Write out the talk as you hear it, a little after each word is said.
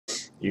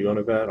You going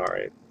to bed?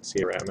 Alright. See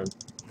you, Ratman.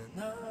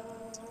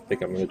 I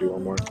think I'm gonna do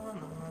one more.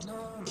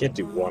 Can't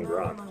do one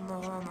run.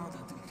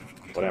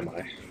 What am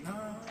I?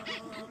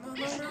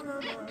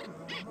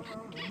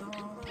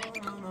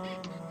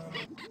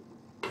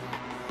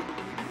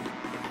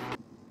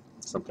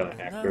 Some kind of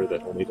actor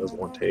that only does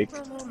one take.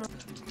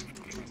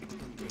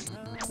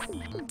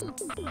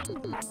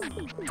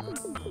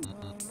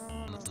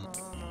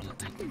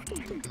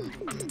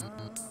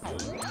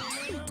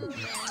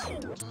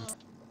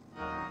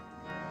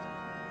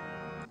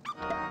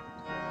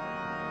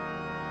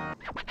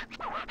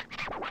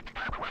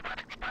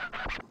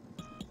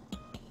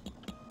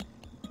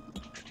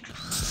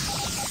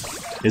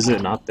 Is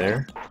it not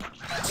there?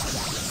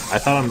 I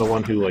thought I'm the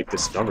one who, like,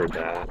 discovered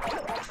that.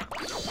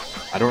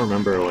 I don't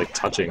remember, like,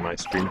 touching my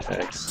screen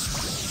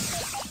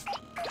text.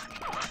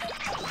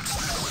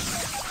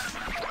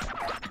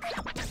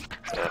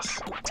 Yes,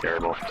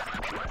 terrible.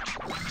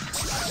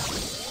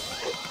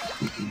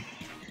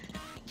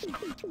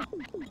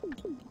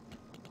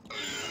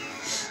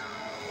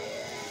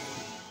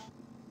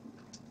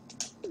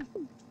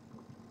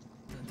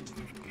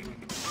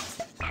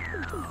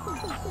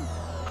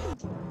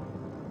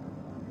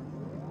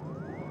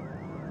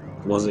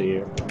 Was it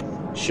you?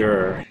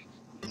 Sure.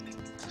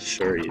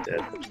 Sure you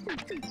did.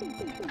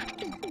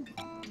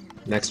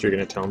 Next you're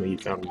gonna tell me you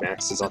found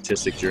Max's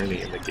autistic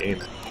journey in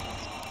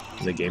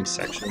the game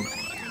section.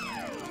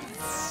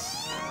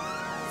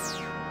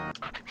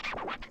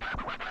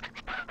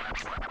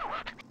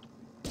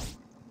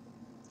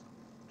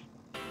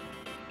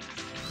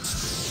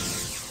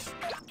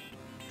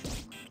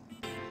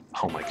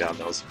 Oh my god,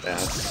 that was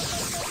bad.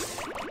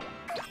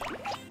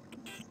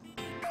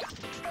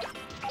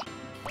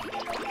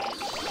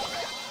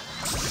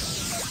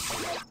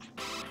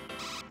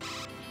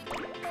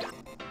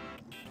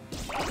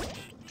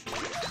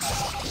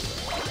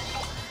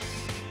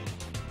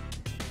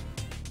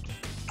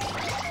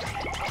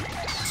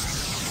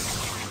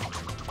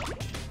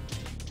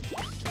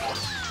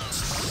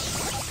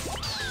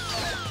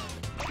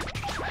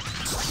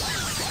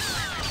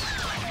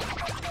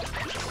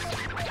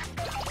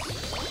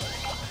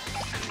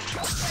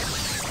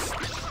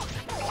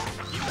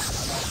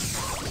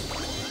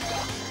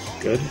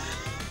 Good.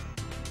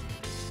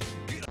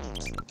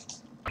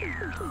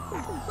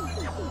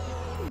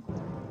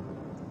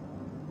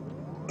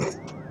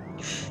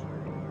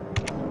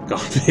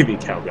 God, Baby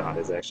Cow God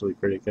is actually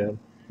pretty good.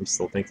 I'm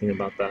still thinking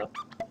about that.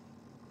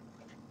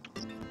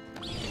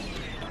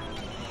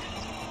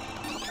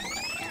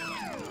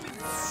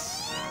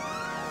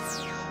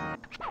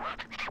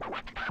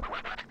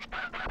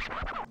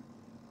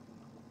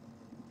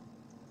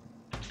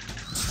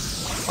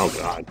 Oh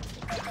god.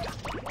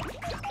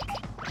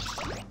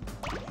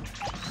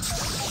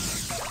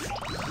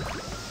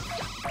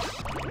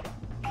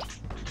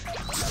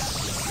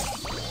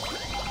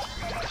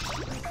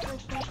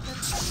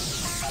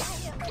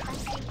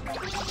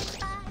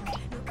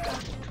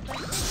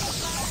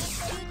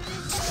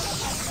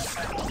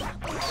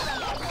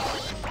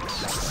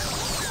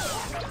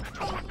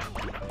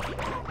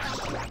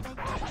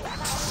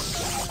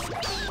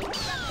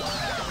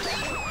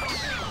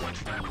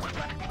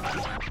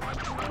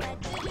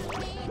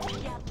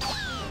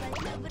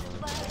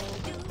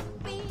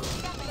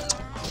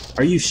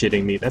 Are you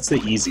shitting me? That's the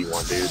easy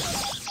one, dude.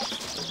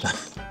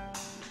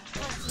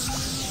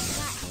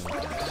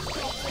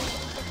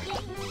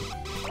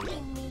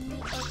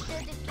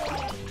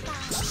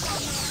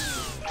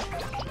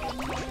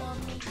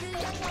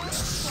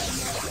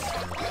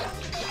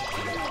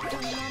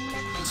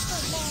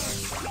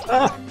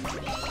 Ah!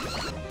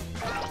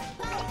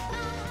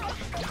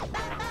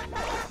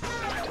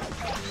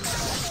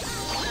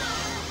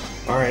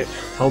 Alright,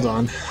 hold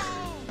on.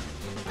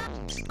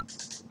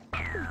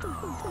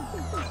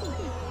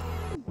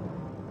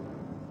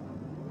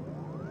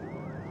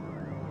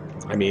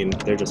 I mean,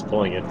 they're just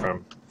pulling it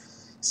from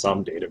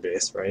some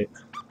database, right?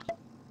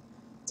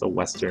 It's a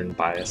Western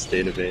bias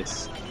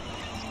database.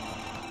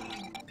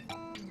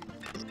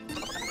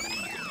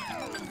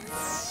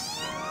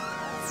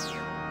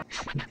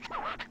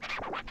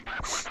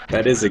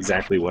 That is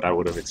exactly what I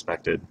would have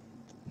expected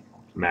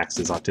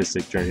Max's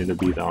autistic journey to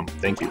be, though.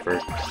 Thank you for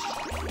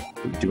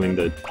doing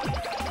the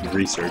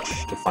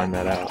research to find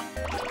that out,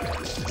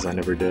 because I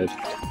never did.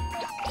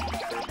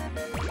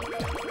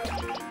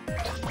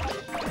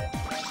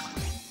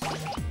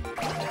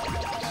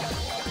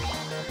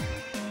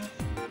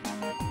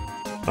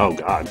 Oh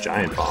god,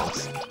 giant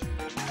bombs.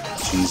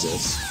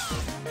 Jesus.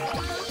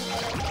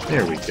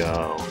 There we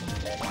go.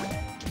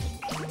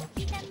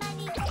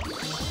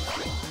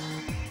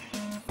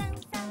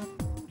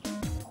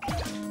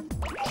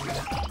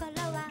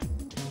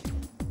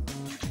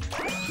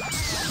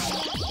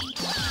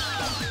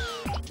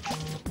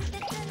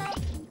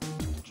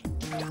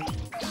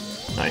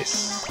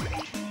 Nice.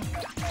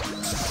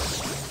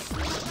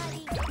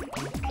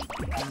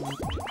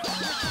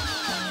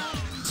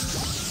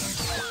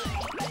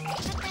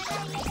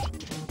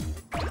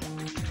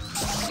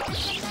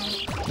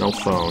 No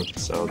phone,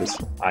 so this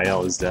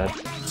IL is dead.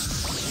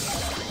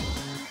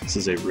 This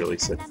is a really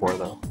sick 4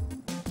 though.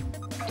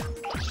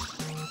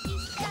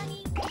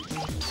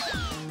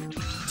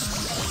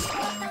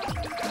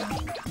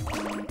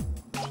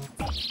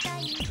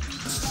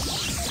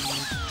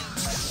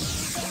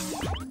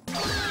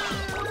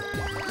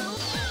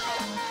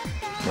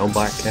 No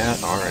black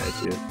cat? Alright,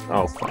 dude.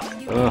 Oh, fuck.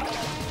 Ugh.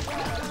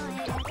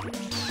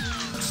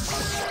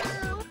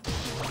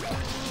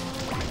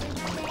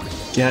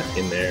 Get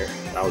in there.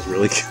 That was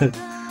really good.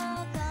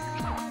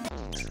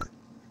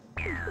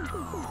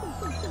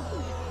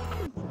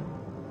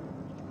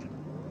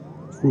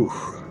 Whew.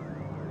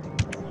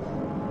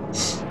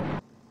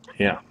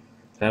 Yeah,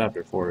 10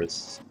 after 4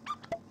 is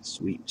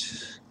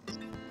sweet.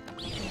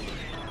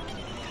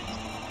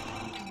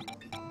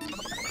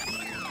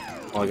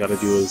 All I gotta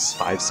do is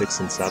 5, 6,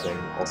 and 7,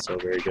 also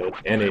very good.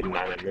 And 8 and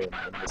 9 and moon.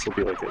 And this will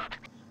be like a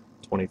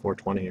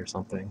 24-20 or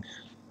something.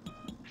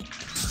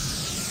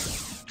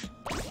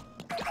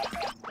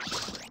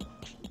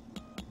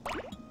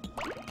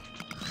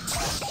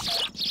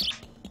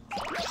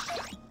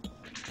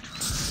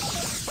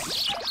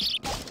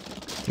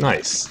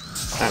 Nice.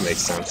 That makes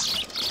sense.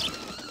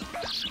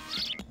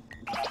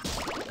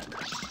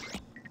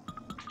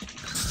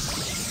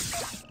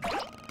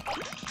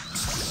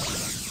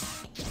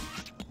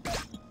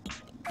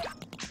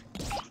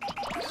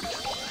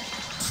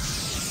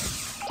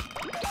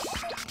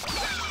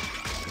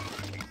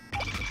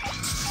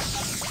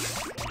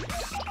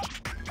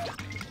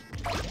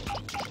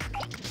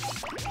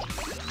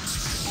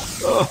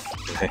 Oh,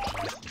 okay.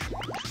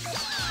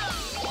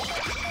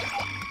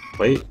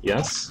 Wait,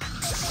 yes?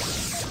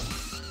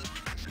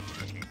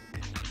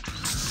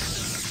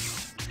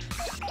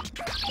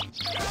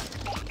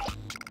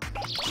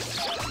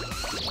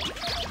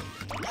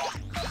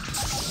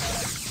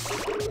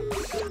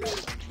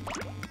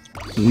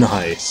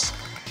 Nice.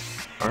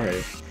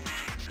 Alright.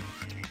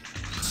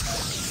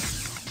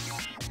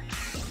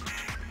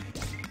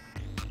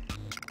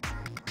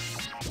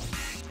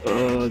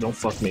 Don't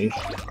fuck me.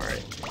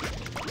 Alright.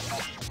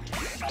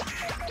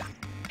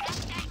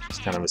 It's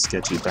kind of a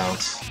sketchy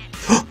bounce.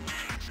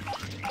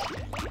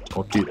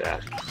 Don't do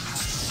that.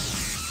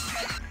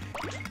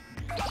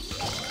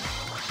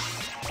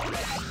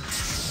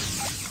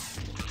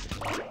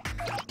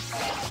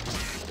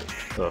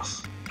 Ugh.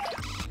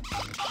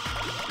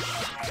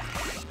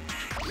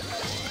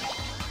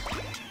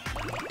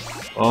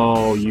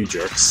 Oh, you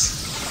jerks.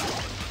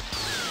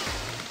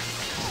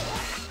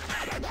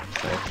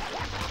 Okay.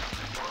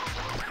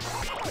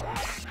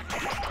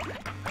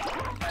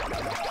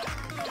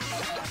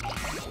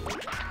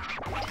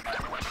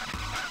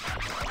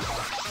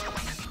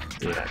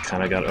 Yeah,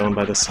 kinda got owned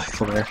by the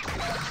cycle there.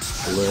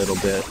 A little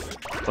bit.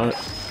 But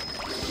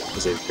it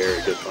was a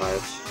very good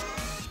 5.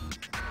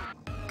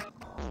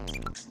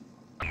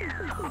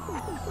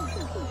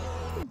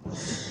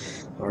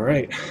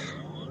 Alright.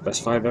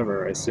 Best 5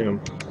 ever, I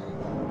assume.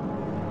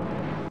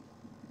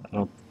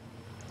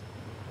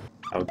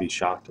 I would be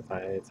shocked if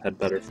I had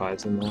better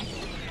 5s than that.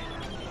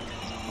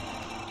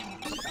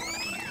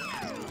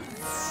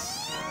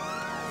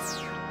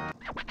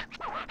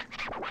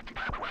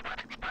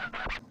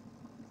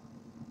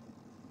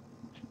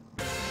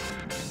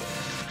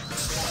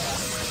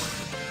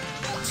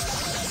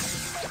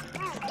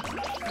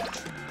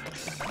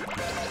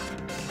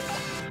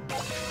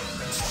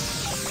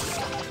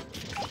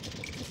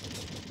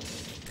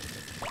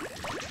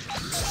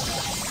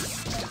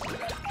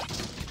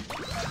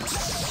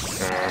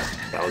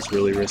 That was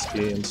really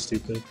risky and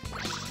stupid.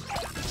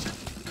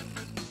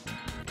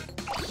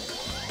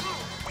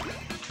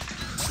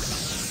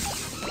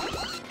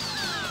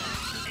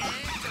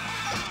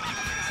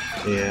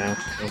 Yeah,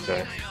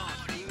 okay.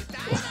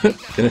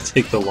 Gonna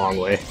take the long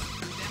way,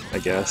 I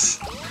guess.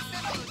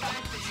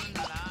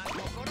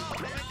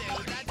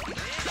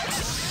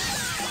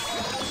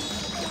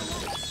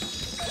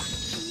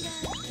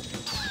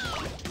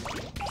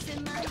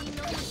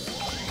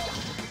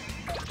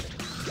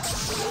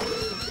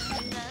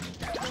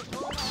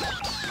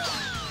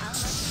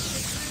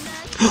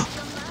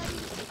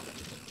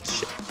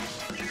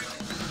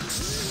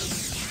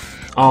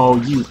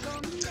 Oh, you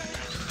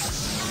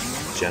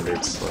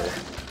gendered slur.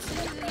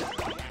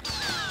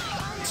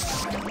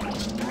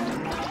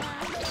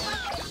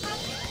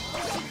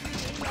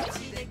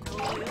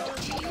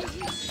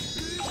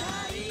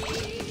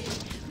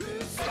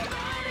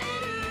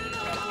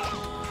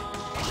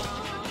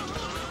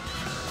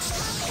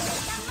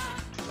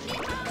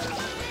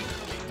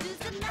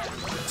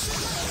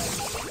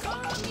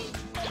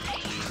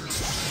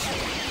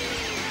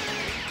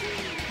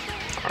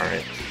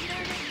 Alright.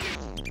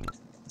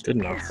 Good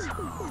enough.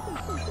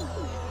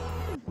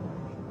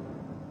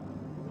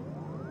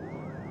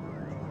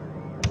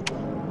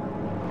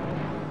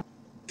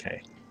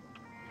 Okay.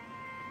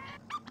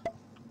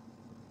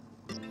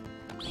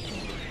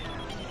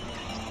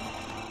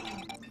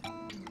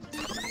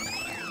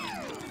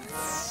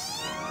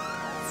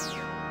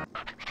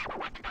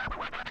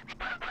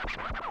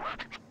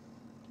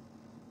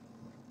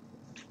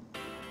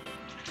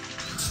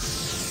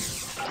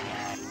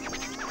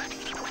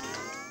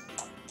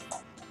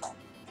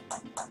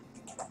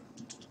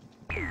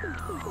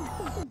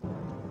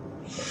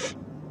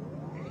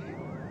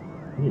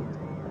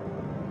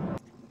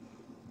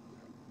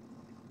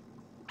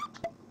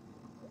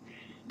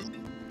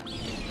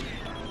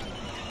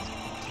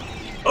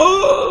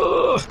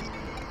 Oh!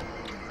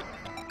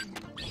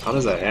 How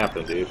does that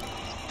happen, dude?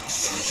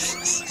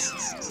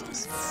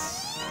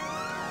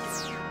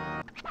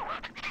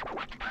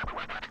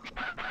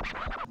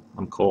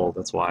 I'm cold,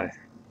 that's why.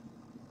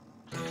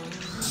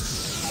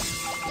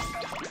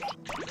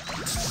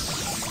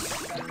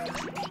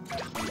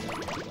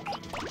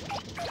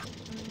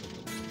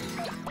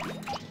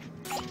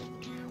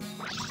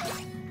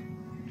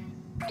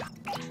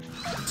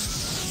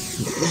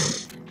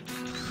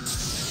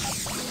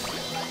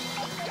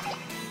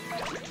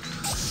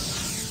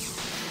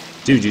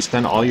 Dude, you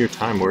spend all your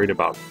time worried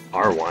about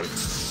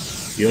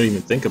R1. You don't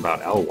even think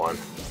about L1.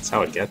 That's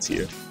how it gets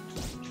you.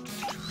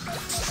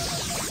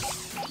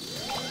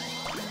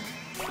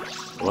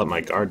 I let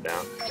my guard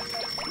down.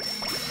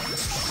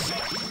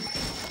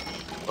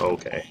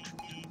 Okay.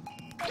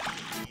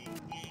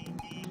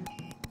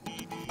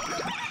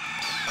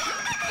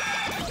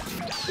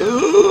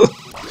 Ugh!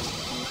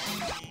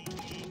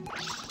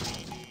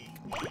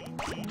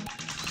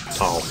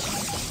 Oh.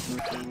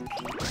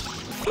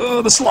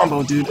 Oh, the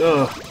Slumbo, dude.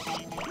 Ugh.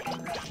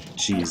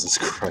 Jesus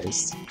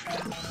Christ.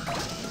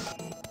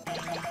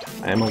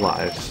 I am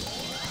alive.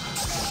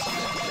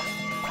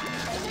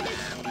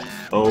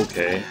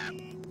 Okay.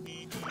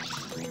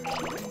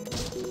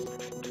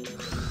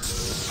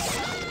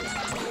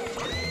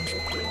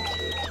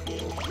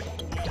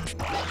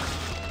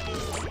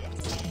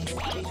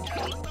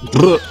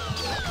 Bruh.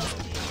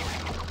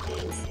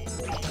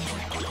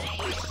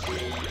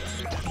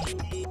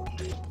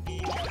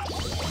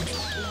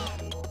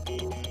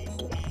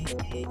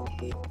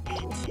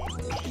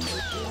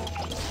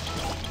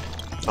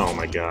 Oh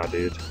my god,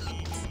 dude.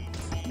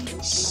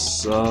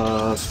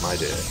 Suck my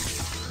dick.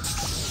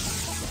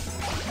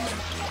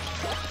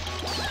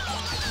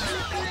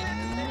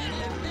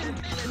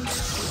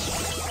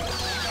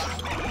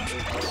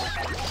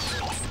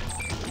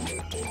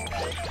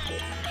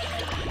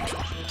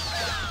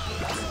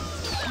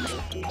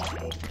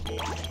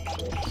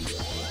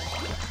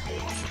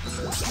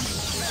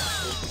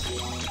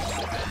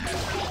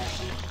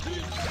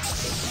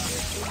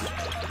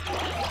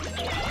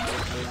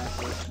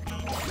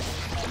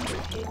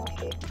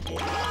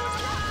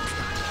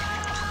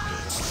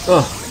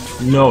 Oh,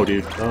 no,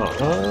 dude.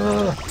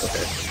 Oh,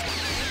 okay.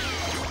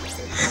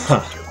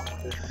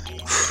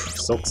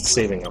 Still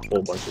saving a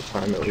whole bunch of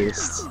time at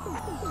least.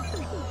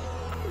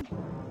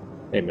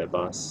 Hey,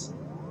 mid-boss.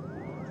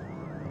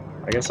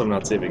 I guess I'm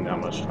not saving that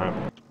much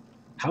time.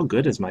 How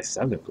good is my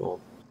 7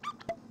 gold?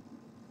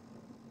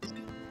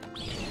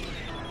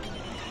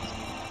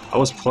 I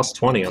was plus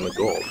 20 on the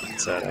gold, it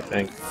said, I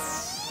think.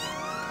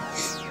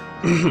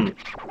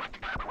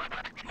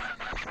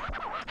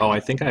 Oh, I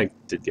think I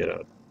did get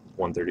a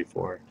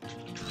 134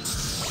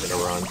 in a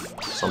run,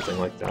 something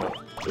like that.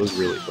 It was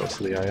really close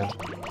to the IO.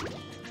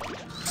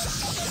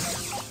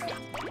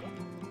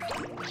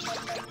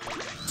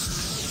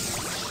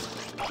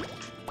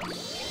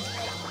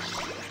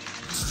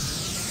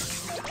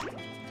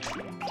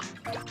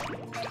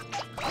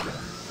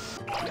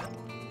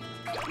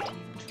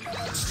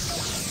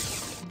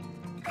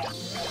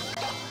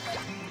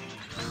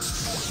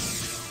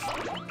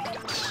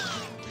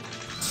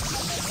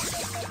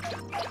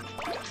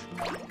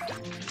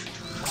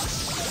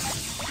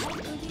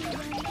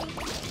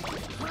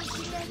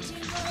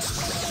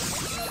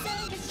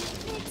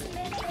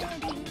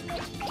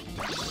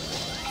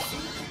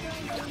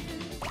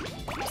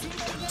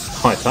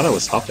 Oh, I thought I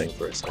was huffing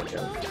for a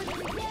second.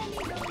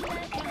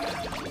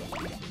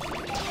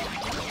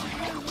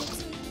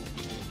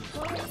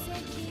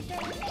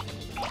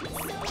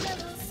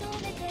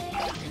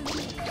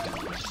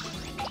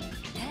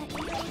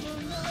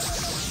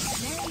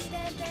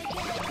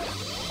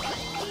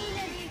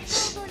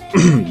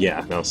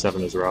 Yeah, no,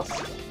 7 is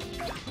rough.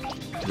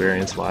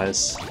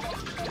 Variance-wise.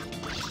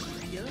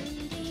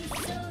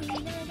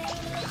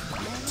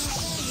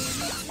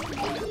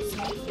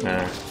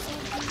 Nah.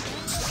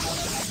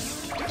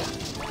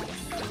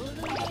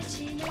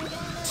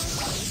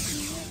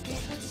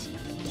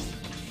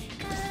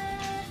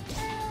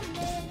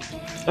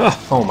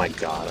 Oh my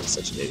god, I'm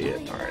such an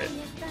idiot. Alright.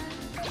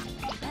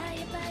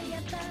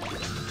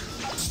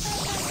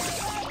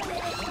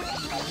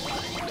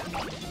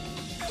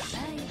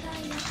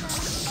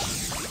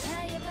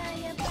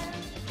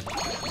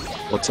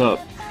 What's up?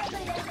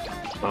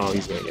 Oh,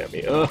 he's gonna get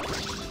me.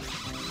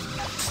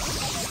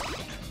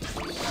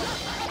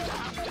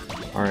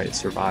 Alright,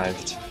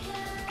 survived.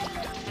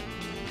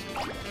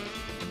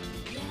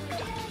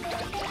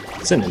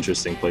 It's an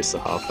interesting place to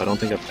huff. I don't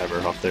think I've ever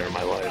huffed there in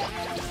my life.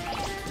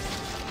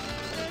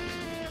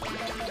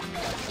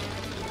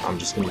 I'm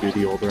just gonna do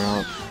the old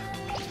route.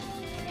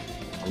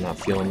 I'm not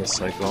feeling this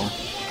cycle.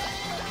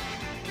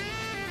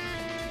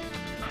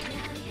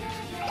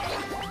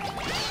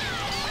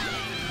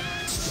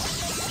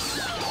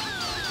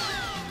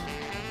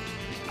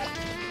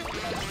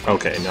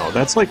 Okay, no,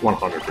 that's like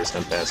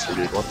 100% faster,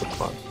 dude. What the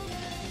fuck?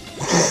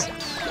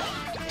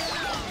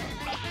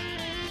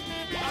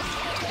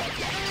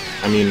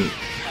 I mean,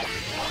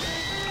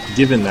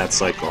 given that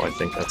cycle, I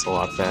think that's a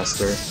lot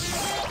faster.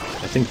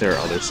 I think there are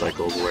other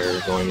cycles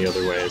where going the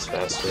other way is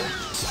faster.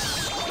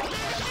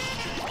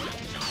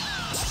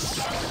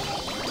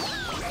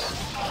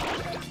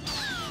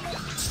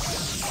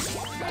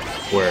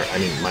 Where, I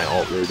mean, my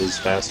alt route is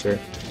faster.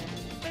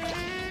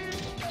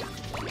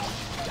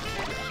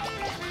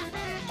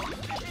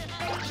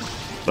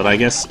 But I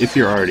guess if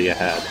you're already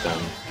ahead, then...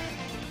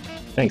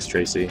 Thanks,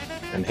 Tracy.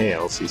 And hey,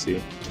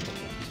 LCC.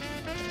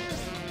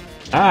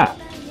 Ah!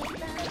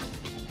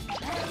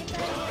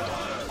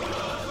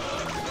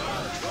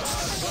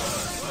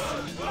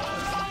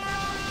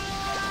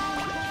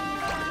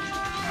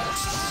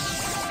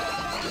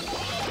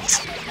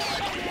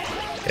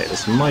 Okay,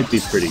 this might be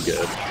pretty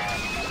good.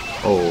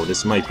 Oh,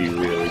 this might be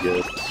really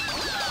good.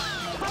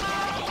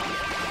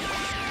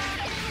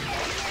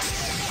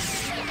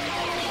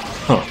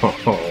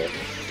 Oh.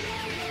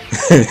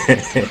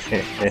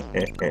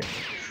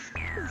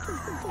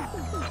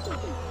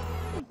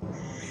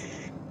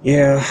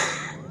 Yeah,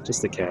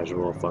 just a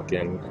casual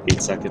fucking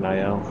 8-second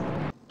IL.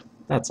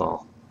 That's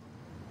all.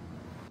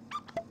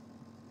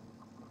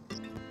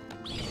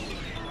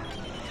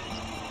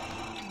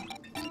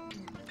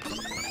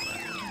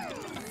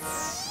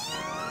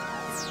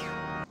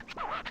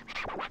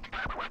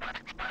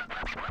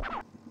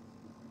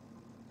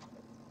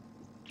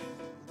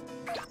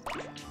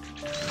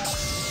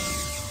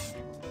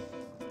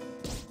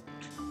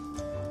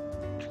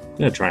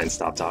 I'm gonna try and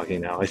stop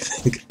talking now, I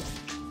think.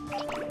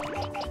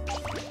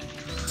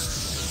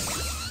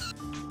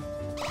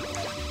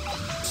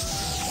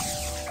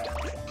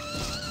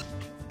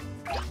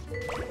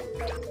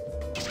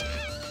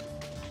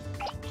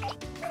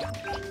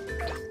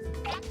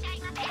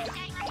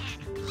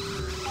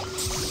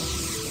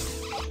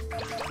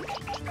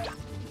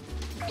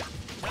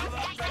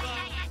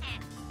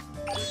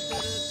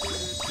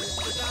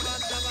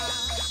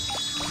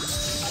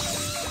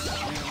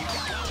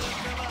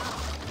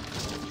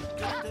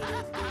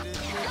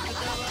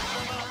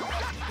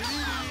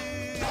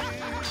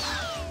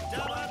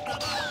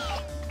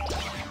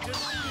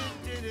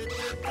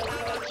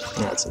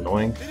 That's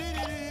annoying.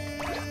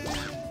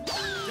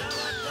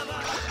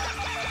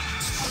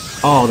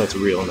 Oh, that's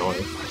real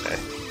annoying. Okay.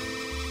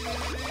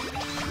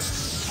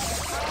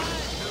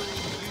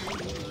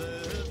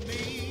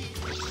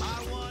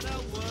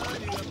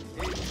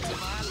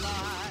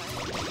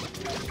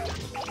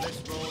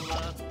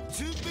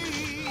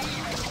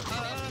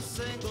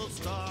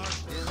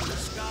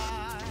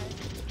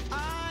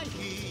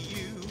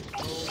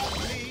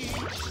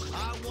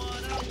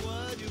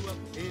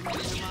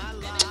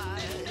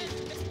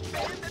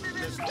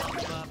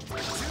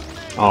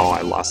 Oh,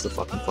 I lost the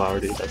fucking flower,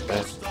 dude. That's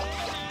bad.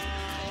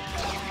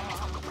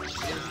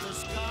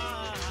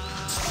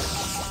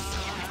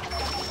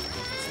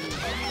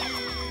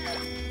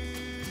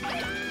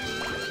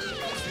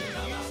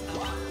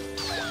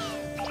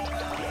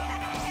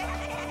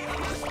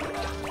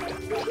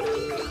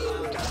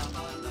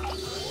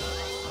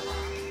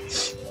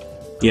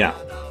 Yeah.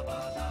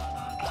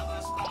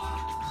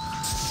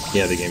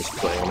 Yeah, the game's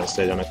playing almost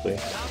identically.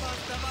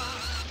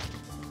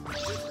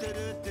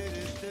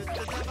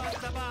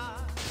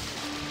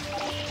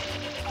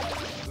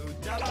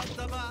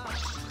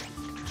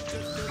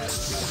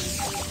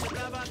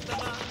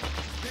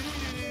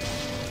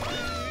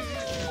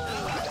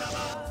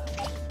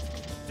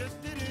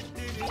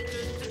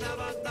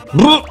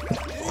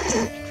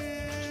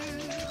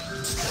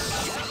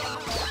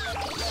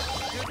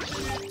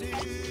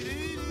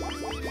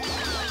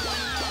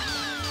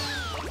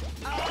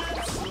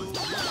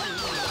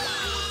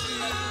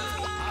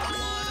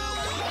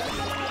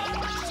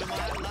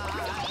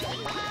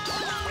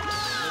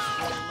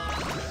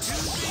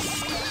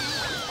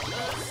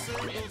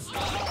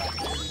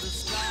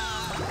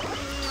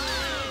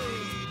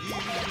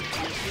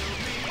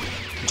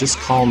 Just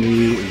call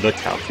me the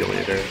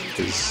calculator,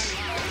 because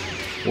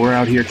we're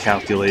out here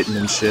calculating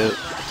and shit.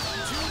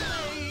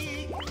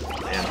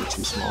 Man, I'm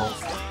too small.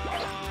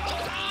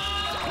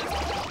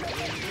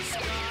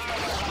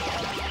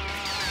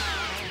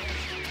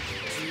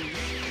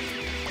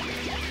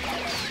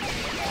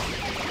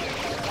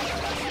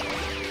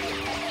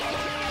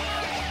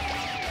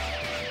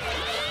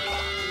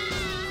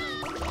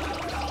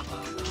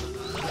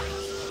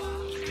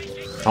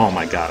 Oh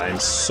my god, I'm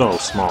so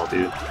small,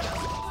 dude.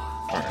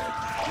 Alright.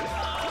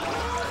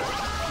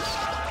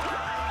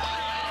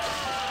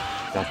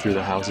 Got through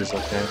the houses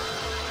okay.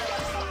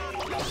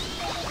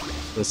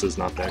 This is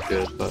not that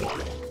good, but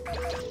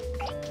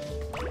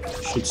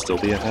should still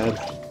be ahead.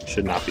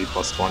 Should not be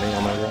plus 20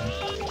 on my run.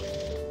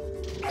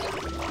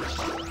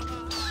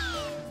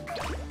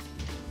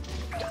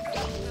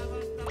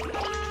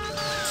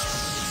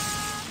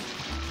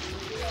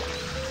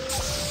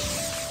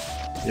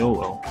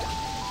 YOLO.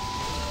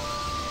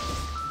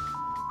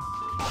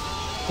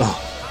 Oh.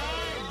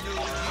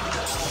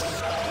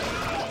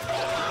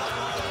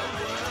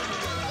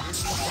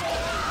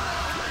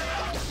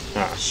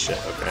 Ah, shit,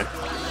 okay.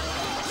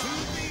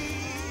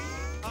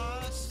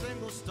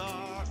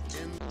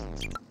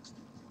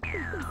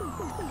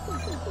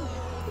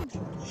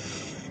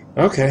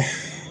 Okay,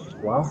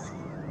 well.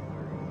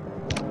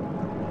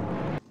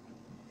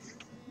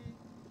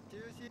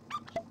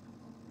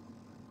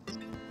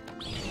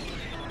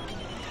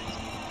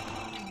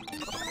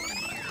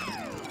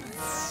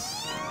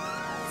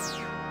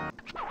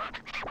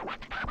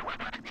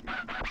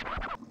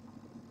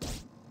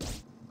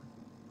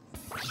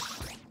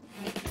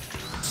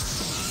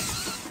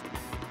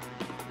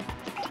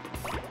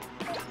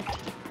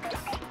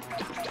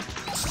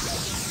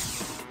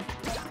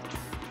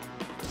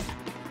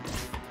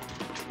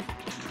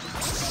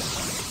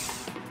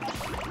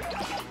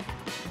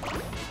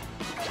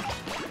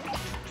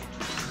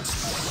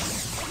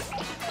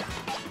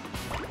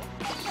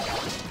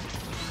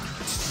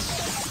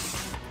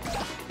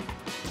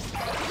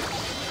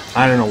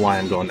 I don't know why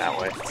I'm going that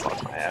way.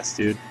 Fuck my ass,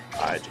 dude.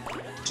 I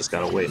just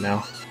gotta wait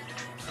now.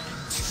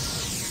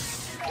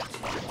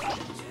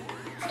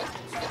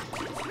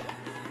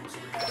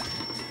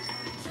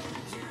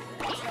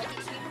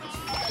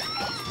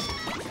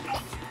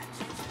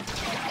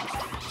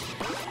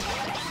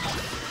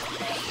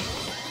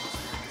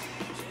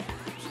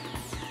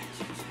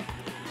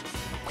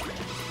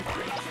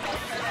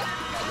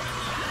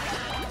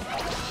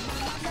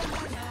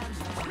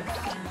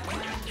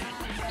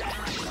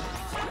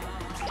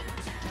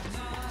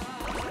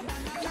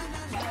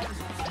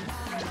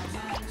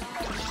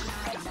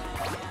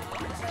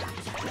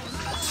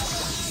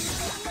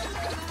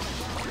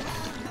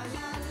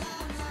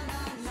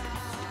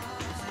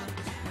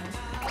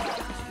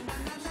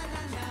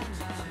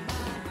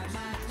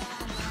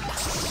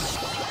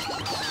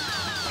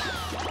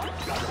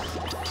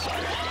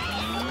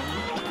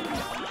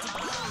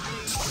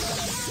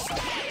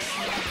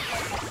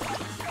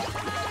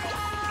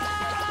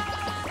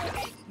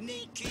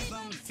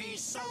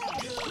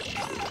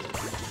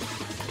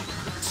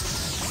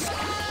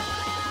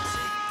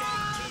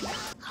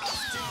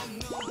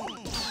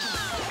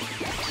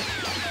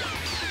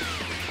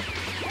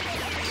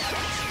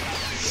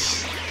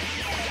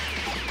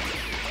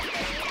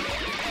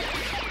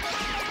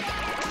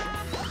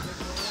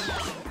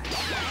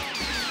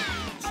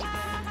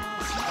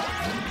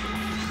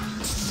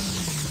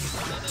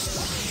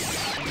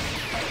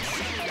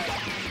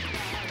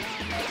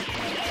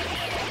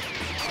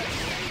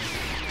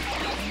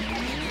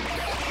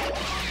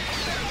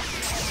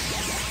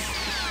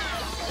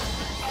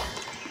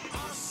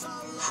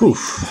 Whew.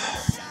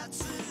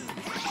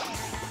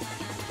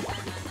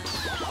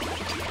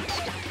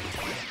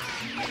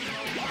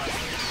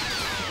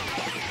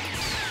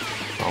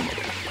 Oh my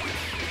god.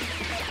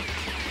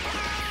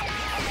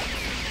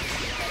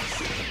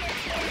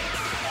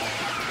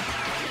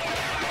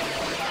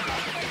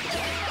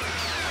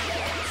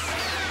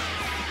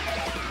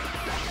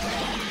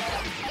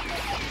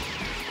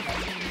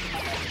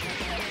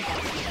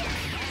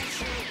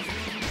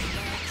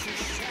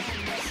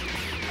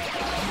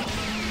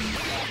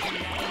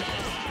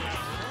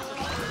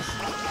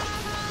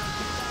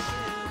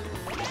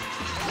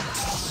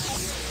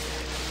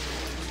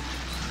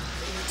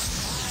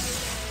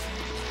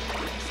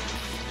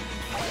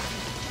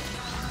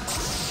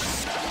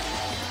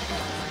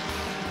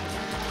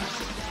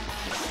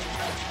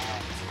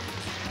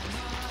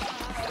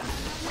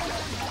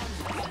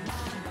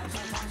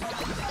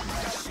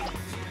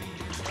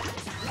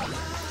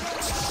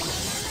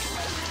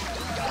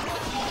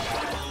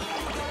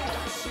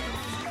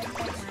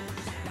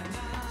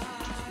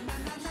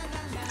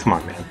 Come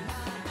on, man.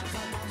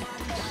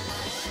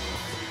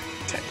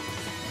 Okay.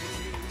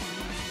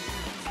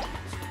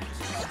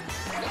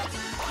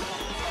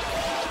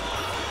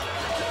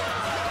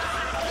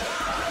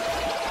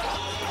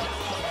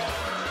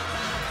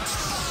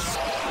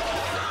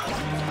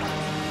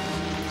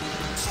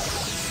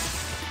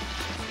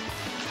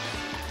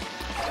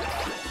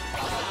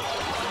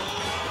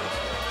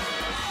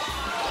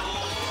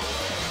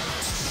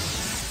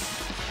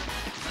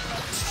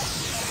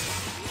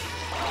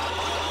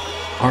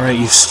 Alright,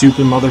 you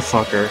stupid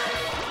motherfucker.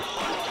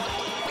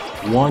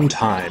 One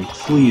time,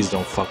 please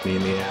don't fuck me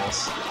in the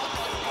ass.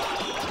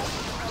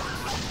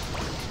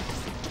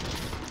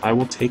 I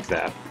will take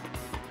that.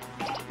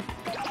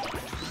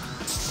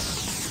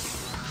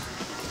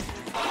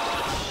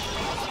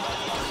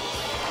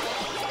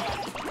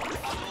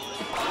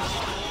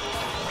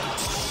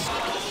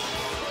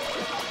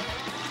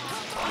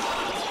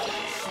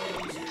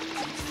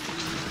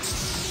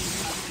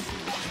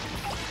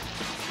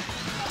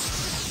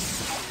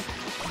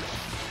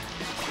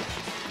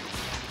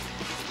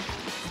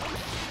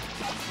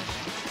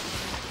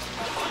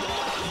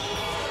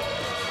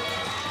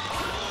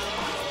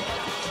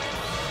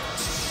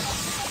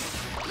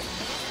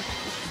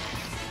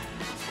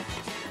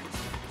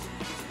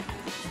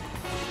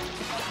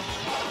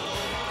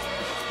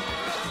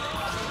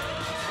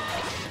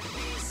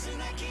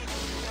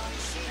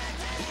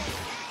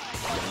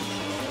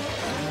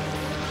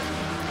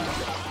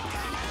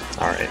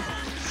 Alright.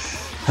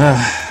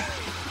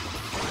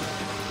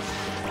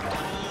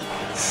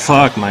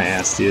 Fuck my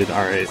ass, dude.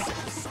 Alright.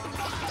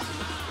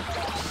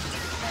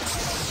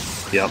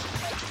 Yep.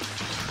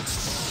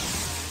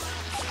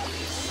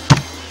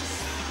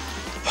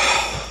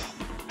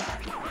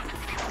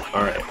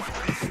 Alright.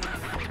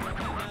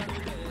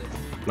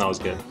 That was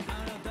good.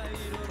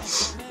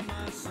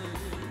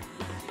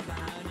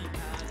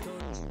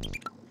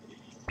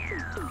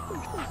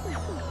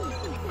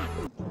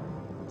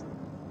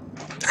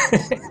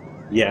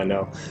 Yeah,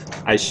 no.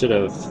 I should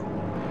have...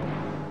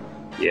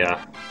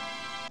 Yeah.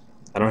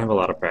 I don't have a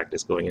lot of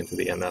practice going into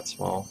the end that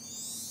small.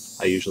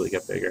 I usually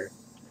get bigger.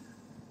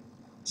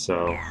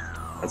 So,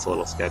 that's a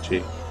little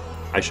sketchy.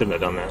 I shouldn't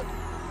have done that.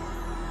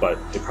 But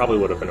it probably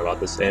would have been about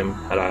the same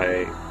had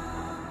I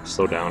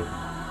slowed down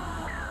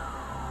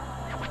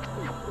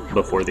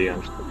before the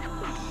end.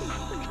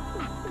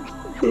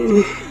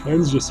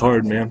 End's just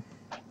hard, man.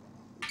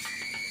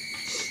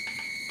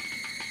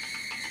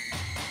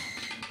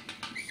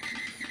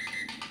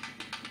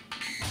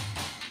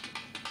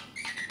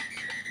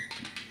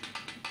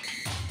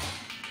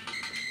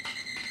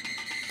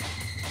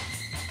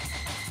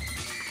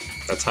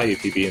 That's how you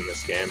PB in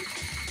this game.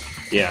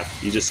 Yeah,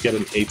 you just get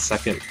an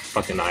 8-second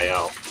fucking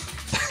IL.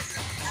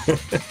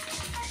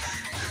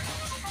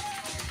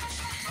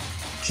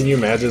 Can you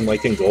imagine,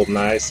 like in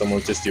GoldenEye,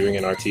 someone's just doing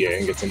an RTA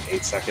and gets an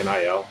 8-second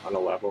IL on a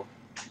level?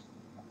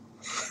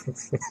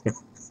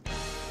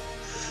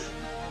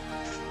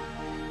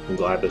 I'm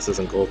glad this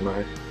isn't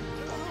GoldenEye.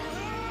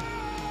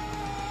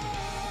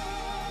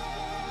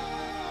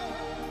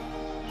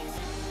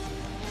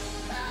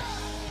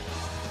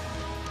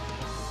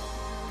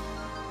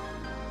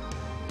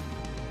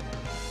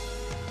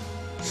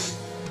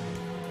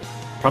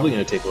 Probably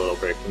gonna take a little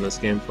break from this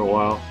game for a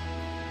while,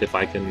 if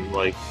I can,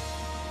 like,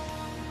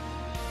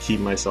 keep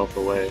myself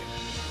away.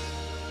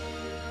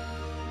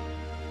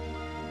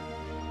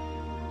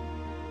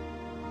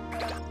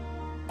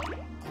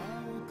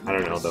 I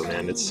don't know though,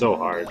 man, it's so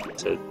hard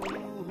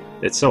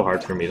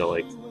for me to,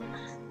 like,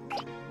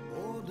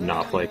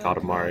 not play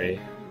Katamari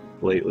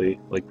lately,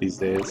 like these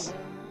days.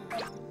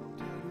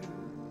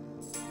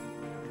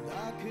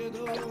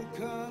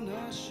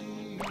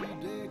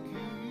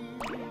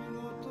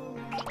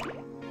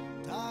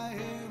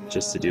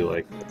 Just to do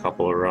like a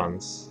couple of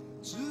runs.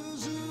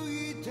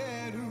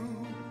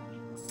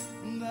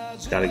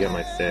 Gotta get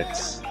my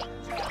fix.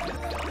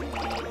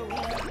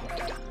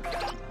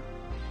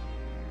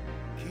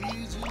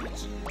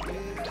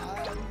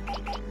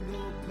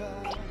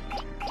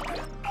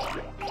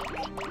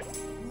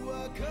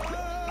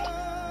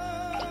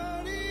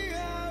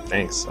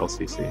 Thanks,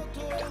 LCC.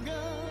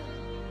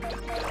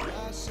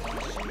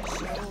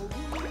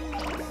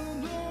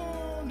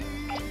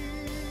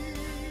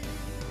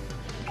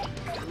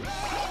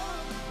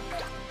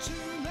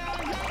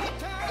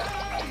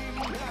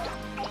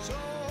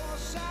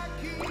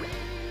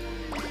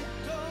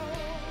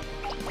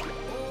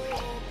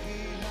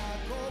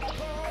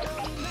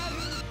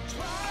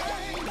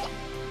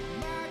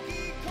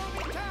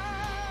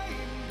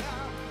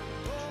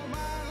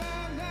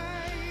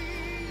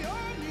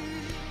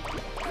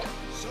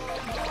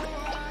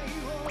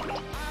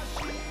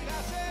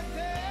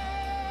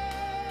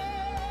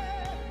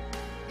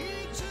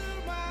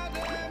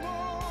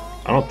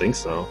 I don't think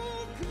so.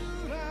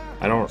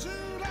 I don't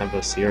have a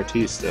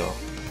CRT still.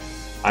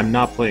 I'm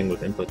not playing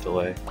with input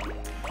delay,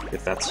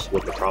 if that's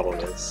what the problem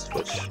is,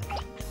 which,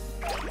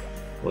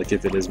 like,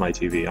 if it is my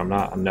TV,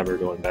 I'm never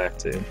going back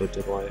to input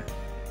delay.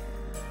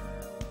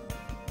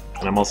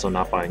 And I'm also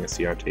not buying a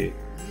CRT.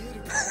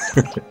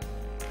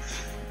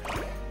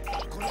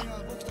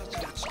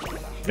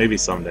 Maybe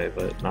someday,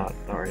 but not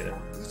right now.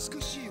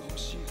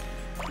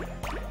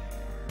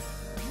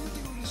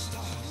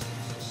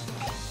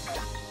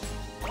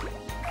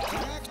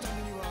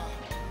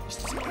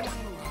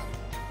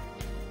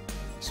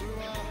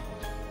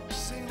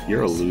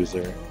 You're a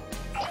loser.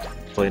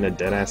 Playing a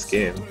dead-ass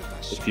game.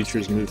 The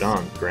future's moved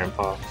on,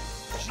 Grandpa.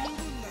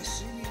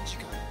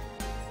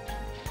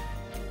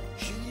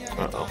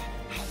 Uh-oh.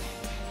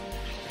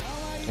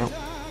 Oh,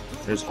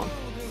 there's one.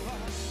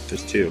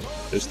 There's two.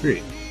 There's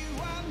three.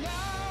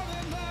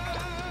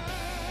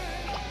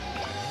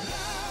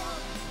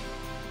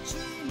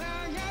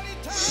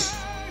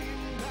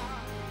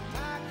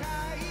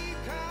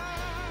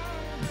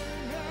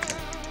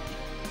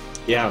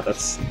 Yeah,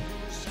 that's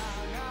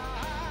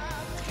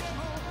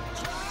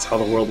how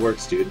the world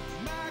works, dude.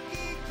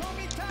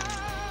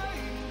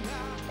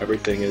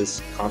 Everything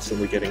is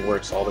constantly getting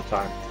worse all the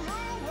time.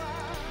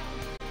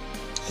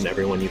 And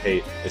everyone you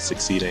hate is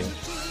succeeding.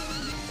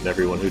 And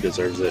everyone who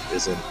deserves it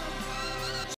isn't.